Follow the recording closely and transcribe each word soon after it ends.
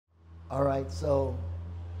All right, so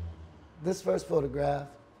this first photograph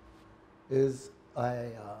is a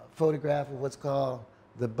photograph of what's called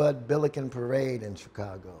the Bud Billiken Parade in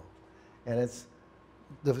Chicago. And it's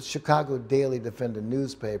the Chicago Daily Defender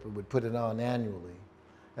newspaper would put it on annually.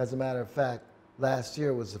 As a matter of fact, last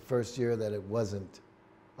year was the first year that it wasn't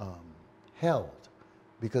held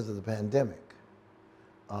because of the pandemic.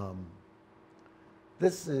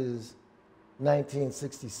 This is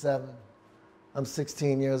 1967. I'm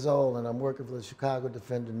 16 years old and I'm working for the Chicago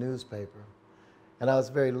Defender newspaper. And I was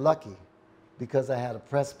very lucky because I had a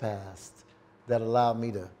press pass that allowed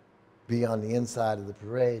me to be on the inside of the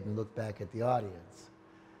parade and look back at the audience.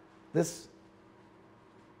 This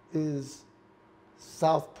is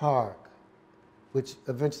South Park, which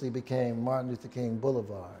eventually became Martin Luther King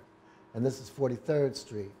Boulevard. And this is 43rd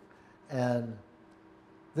Street. And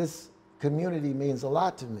this community means a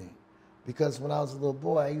lot to me because when I was a little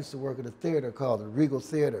boy, I used to work at a theater called the Regal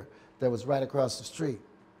Theater that was right across the street.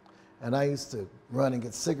 And I used to run and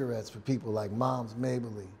get cigarettes for people like Moms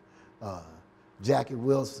Mabley, Jackie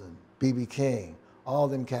Wilson, B.B. King, all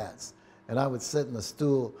them cats. And I would sit in a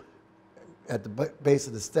stool at the base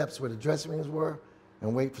of the steps where the dressing rooms were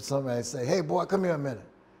and wait for somebody to say, hey, boy, come here a minute.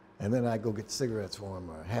 And then I'd go get cigarettes for them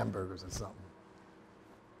or hamburgers or something.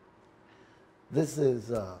 This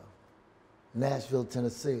is Nashville,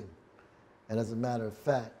 Tennessee. And as a matter of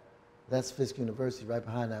fact, that's Fisk University right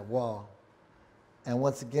behind that wall. And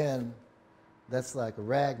once again, that's like a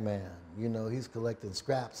rag man. You know, he's collecting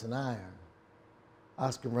scraps and iron.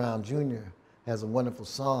 Oscar Brown Jr. has a wonderful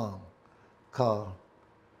song called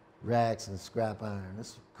Rags and Scrap Iron.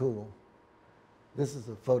 It's cool. This is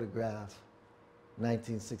a photograph,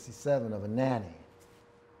 1967, of a nanny.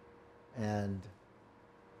 And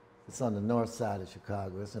it's on the north side of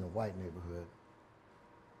Chicago. It's in a white neighborhood.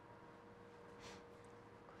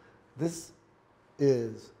 This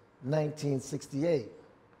is 1968.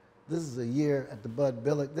 This is a year at the Bud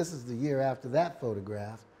Billiken. This is the year after that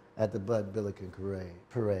photograph at the Bud Billiken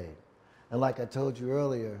Parade. And like I told you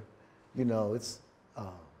earlier, you know, it's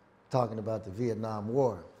talking about the Vietnam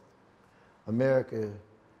War. America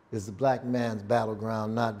is the black man's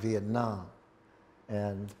battleground, not Vietnam.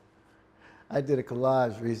 And I did a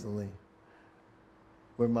collage recently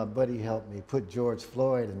where my buddy helped me put George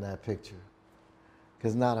Floyd in that picture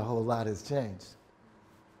because not a whole lot has changed.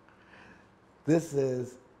 This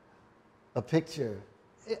is a picture.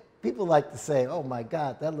 People like to say, oh my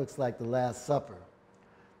God, that looks like the Last Supper.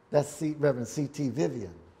 That's Reverend C.T.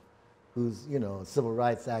 Vivian, who's, you know, a civil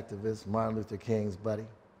rights activist, Martin Luther King's buddy.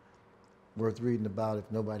 Worth reading about if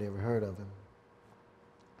nobody ever heard of him.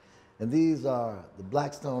 And these are the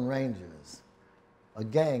Blackstone Rangers, a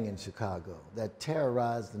gang in Chicago that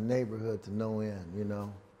terrorized the neighborhood to no end, you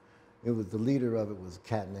know. It was, the leader of it was a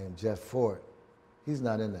cat named Jeff Fort. He's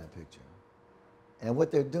not in that picture. And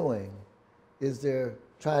what they're doing is they're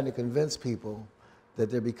trying to convince people that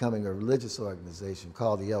they're becoming a religious organization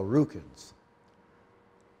called the El Rukins.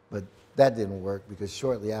 But that didn't work because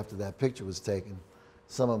shortly after that picture was taken,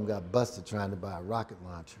 some of them got busted trying to buy a rocket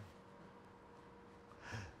launcher.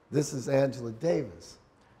 This is Angela Davis,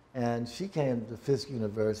 and she came to Fisk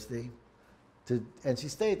University, and she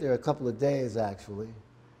stayed there a couple of days actually,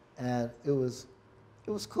 and it was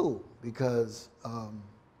cool because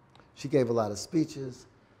she gave a lot of speeches,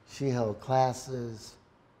 she held classes,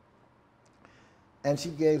 and she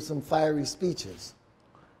gave some fiery speeches.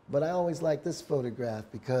 But I always like this photograph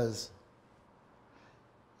because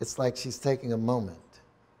it's like she's taking a moment.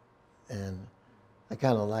 And I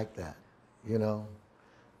kind of like that, you know.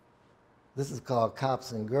 This is called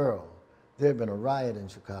Cops and Girl. There had been a riot in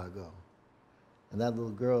Chicago. And that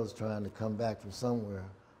little girl is trying to come back from somewhere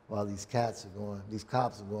while these cops are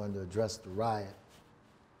going to address the riot.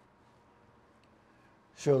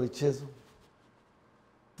 Shirley Chisholm,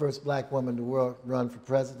 first black woman to run for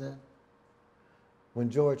president. When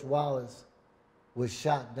George Wallace was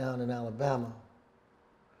shot down in Alabama,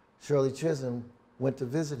 Shirley Chisholm went to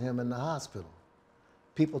visit him in the hospital.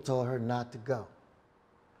 People told her not to go.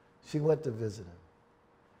 She went to visit him.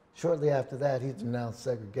 Shortly after that, he denounced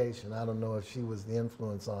segregation. I don't know if she was the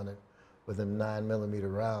influence on it with them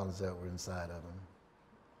 9mm rounds that were inside of him.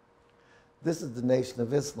 This is the Nation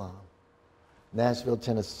of Islam, Nashville,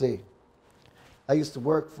 Tennessee. I used to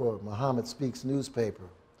work for Muhammad Speaks newspaper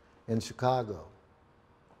in Chicago.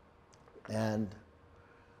 And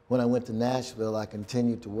when I went to Nashville, I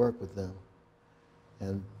continued to work with them.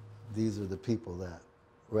 And these are the people that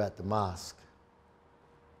were at the mosque.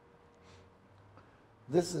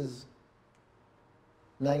 This is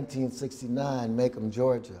 1969, Macomb,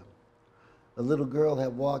 Georgia. A little girl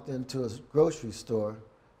had walked into a grocery store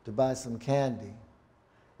to buy some candy,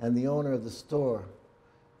 and the owner of the store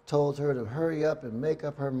told her to hurry up and make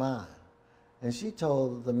up her mind. And she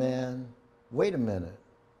told the man, "Wait a minute."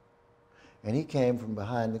 And he came from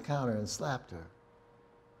behind the counter and slapped her.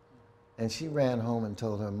 And she ran home and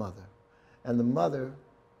told her mother. And the mother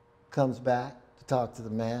comes back to talk to the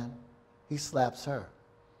man. He slaps her.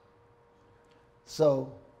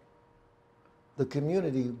 So the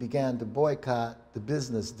community began to boycott the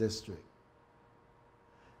business district.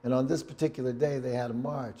 And on this particular day, they had a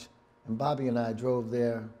march. And Bobby and I drove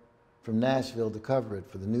there from Nashville to cover it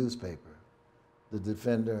for the newspaper, the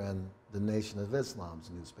Defender and the Nation of Islam's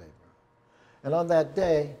newspaper. And on that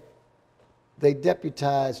day, they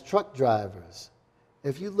deputized truck drivers.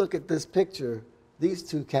 If you look at this picture, these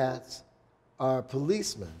two cats are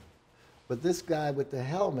policemen. But this guy with the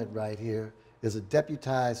helmet right here is a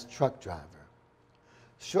deputized truck driver.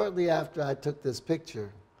 Shortly after I took this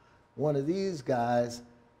picture, one of these guys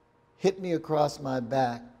hit me across my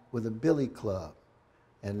back with a billy club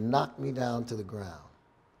and knocked me down to the ground.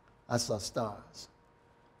 I saw stars.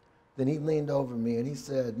 Then he leaned over me and he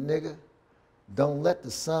said, "Nigga, don't let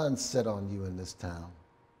the sun set on you in this town."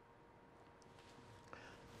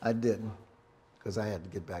 I didn't, because I had to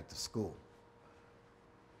get back to school.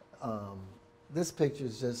 This picture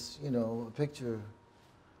is just, a picture.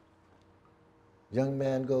 Young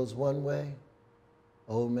man goes one way,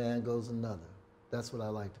 old man goes another. That's what I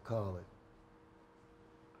like to call it.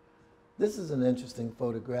 This is an interesting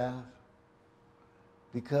photograph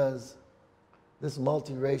because this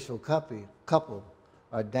multiracial couple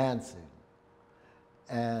are dancing.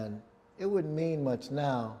 And it wouldn't mean much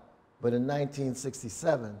now, but in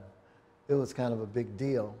 1967, it was kind of a big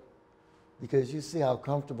deal because you see how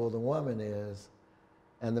comfortable the woman is,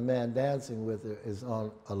 and the man dancing with her is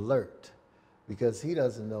on alert because he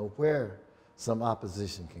doesn't know where some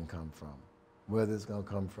opposition can come from, whether it's going to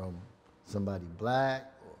come from somebody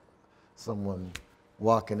black or someone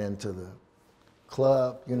walking into the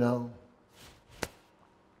club,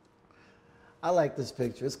 I like this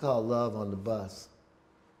picture. It's called Love on the Bus.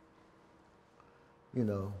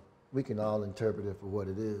 We can all interpret it for what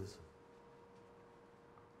it is.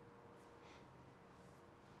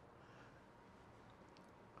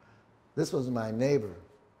 This was my neighbor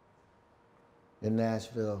in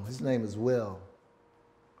Nashville. His name is Will.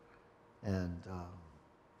 And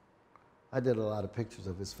I did a lot of pictures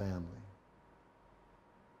of his family.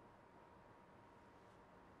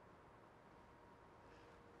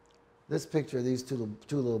 This picture of these two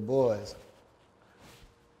little boys,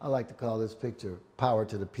 I like to call this picture Power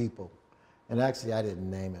to the People. And actually, I didn't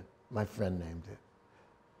name it. My friend named it.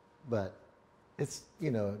 But it's,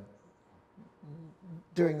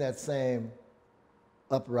 during that same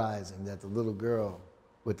uprising that the little girl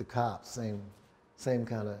with the cops, same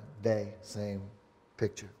kind of day, same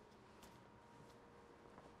picture.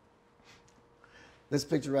 This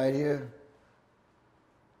picture right here,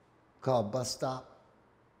 called Bus Stop,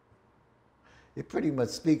 it pretty much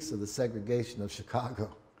speaks of the segregation of Chicago.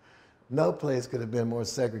 No place could have been more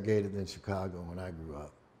segregated than Chicago when I grew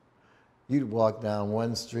up. You'd walk down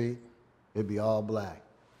one street, it'd be all black.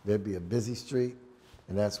 There'd be a busy street,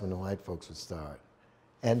 and that's when the white folks would start.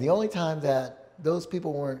 And the only time that those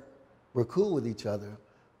people were cool with each other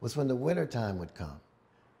was when the winter time would come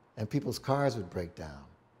and people's cars would break down.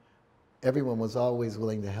 Everyone was always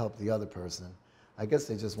willing to help the other person. I guess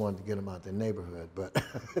they just wanted to get them out their neighborhood, but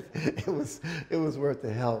it was worth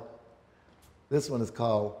the help. This one is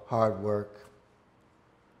called Hard Work.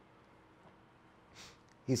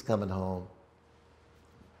 He's coming home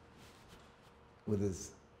with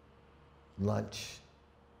his lunch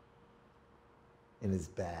in his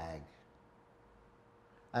bag.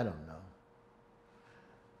 I don't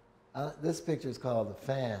know. This picture is called The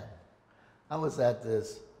Fan. I was at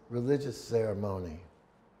this religious ceremony,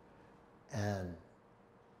 and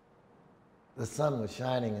the sun was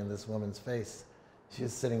shining in this woman's face. She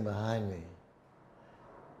was sitting behind me,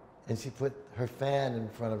 and she put her fan in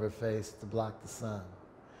front of her face to block the sun.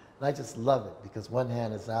 And I just love it because one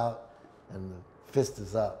hand is out and the fist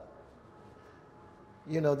is up.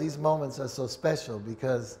 These moments are so special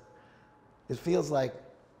because it feels like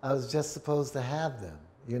I was just supposed to have them,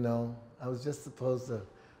 I was just supposed to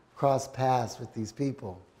cross paths with these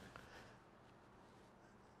people.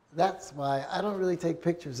 That's why I don't really take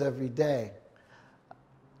pictures every day.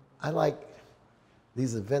 I like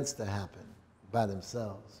these events to happen by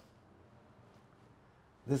themselves.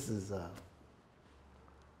 This is a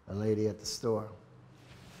lady at the store.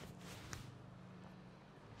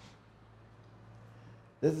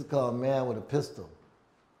 This is called Man with a Pistol.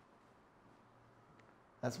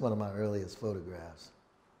 That's one of my earliest photographs.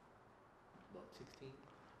 About 16?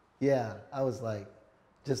 Yeah, I was like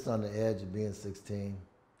just on the edge of being 16. 15.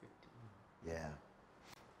 Yeah.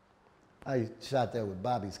 I shot that with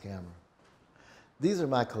Bobby's camera. These are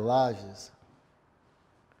my collages.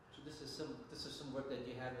 So this is some work that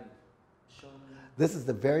you haven't shown? This is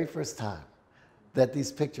the very first time that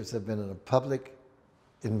these pictures have been in a public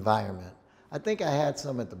environment. I think I had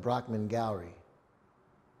some at the Brockman Gallery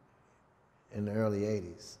in the early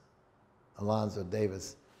 80s. Alonzo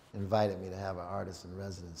Davis invited me to have an artist in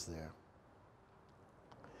residence there.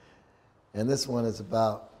 And this one is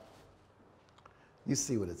about, you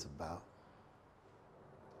see what it's about.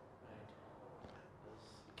 Right.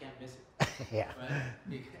 You can't miss it. Yeah.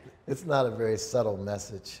 Right? It's not a very subtle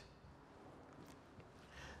message.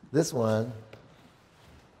 This one,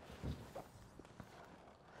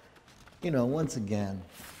 you know, once again,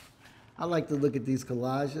 I like to look at these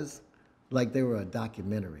collages like they were a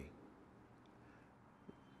documentary.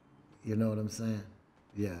 You know what I'm saying?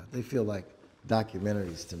 Yeah, they feel like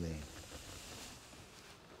documentaries to me.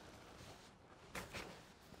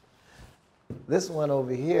 This one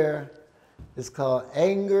over here is called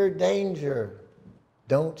Anger Danger,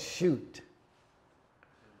 Don't Shoot.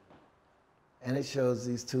 And it shows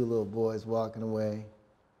these two little boys walking away,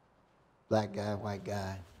 black guy, white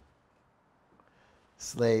guy,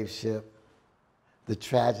 slave ship, the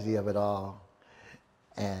tragedy of it all.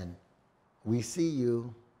 And we see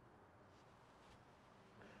you.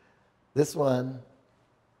 This one,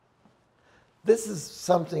 this is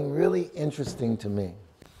something really interesting to me.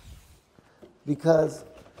 Because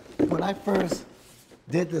when I first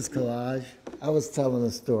did this collage, I was telling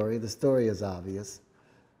a story. The story is obvious.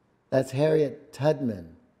 That's Harriet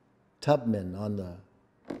Tubman on the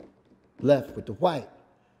left with the white.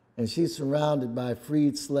 And she's surrounded by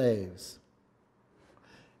freed slaves.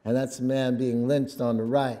 And that's a man being lynched on the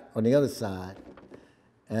right, on the other side.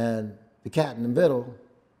 And the cat in the middle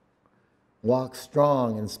walks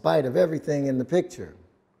strong in spite of everything in the picture.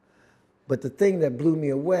 But the thing that blew me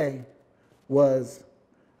away was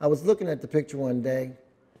I was looking at the picture one day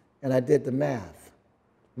and I did the math.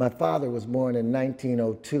 My father was born in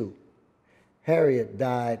 1902. Harriet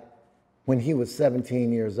died when he was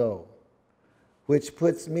 17 years old, which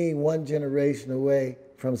puts me one generation away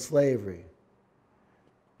from slavery.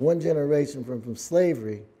 One generation from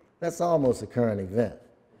slavery, that's almost a current event.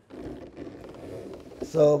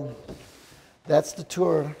 So that's the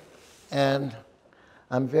tour, and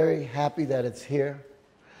I'm very happy that it's here.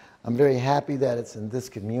 I'm very happy that it's in this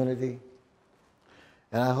community.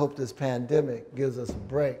 And I hope this pandemic gives us a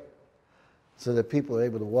break so that people are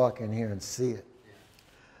able to walk in here and see it. Yeah.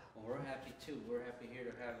 Well, we're happy too. We're happy here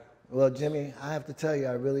to have it. Well, Jimmy, I have to tell you,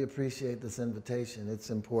 I really appreciate this invitation.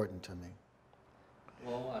 It's important to me.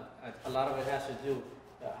 Well, a lot of it has to do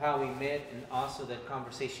how we met and also the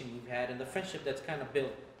conversation we've had and the friendship that's kind of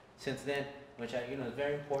built since then, which is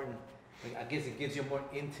very important. I guess it gives you a more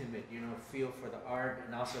intimate, feel for the art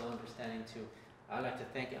and also understanding too. I'd like to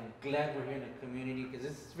thank you. I'm glad we're here in the community because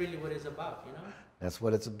this is really what it's about, That's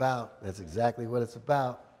what it's about. That's exactly what it's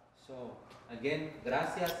about. So, again,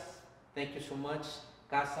 gracias. Thank you so much.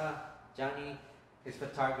 Casa, Johnny, his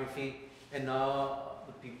photography, and all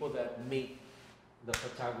the people that make the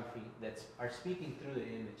photography that are speaking through the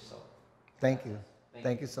image. So, thank you.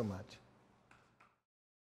 Thank you so much.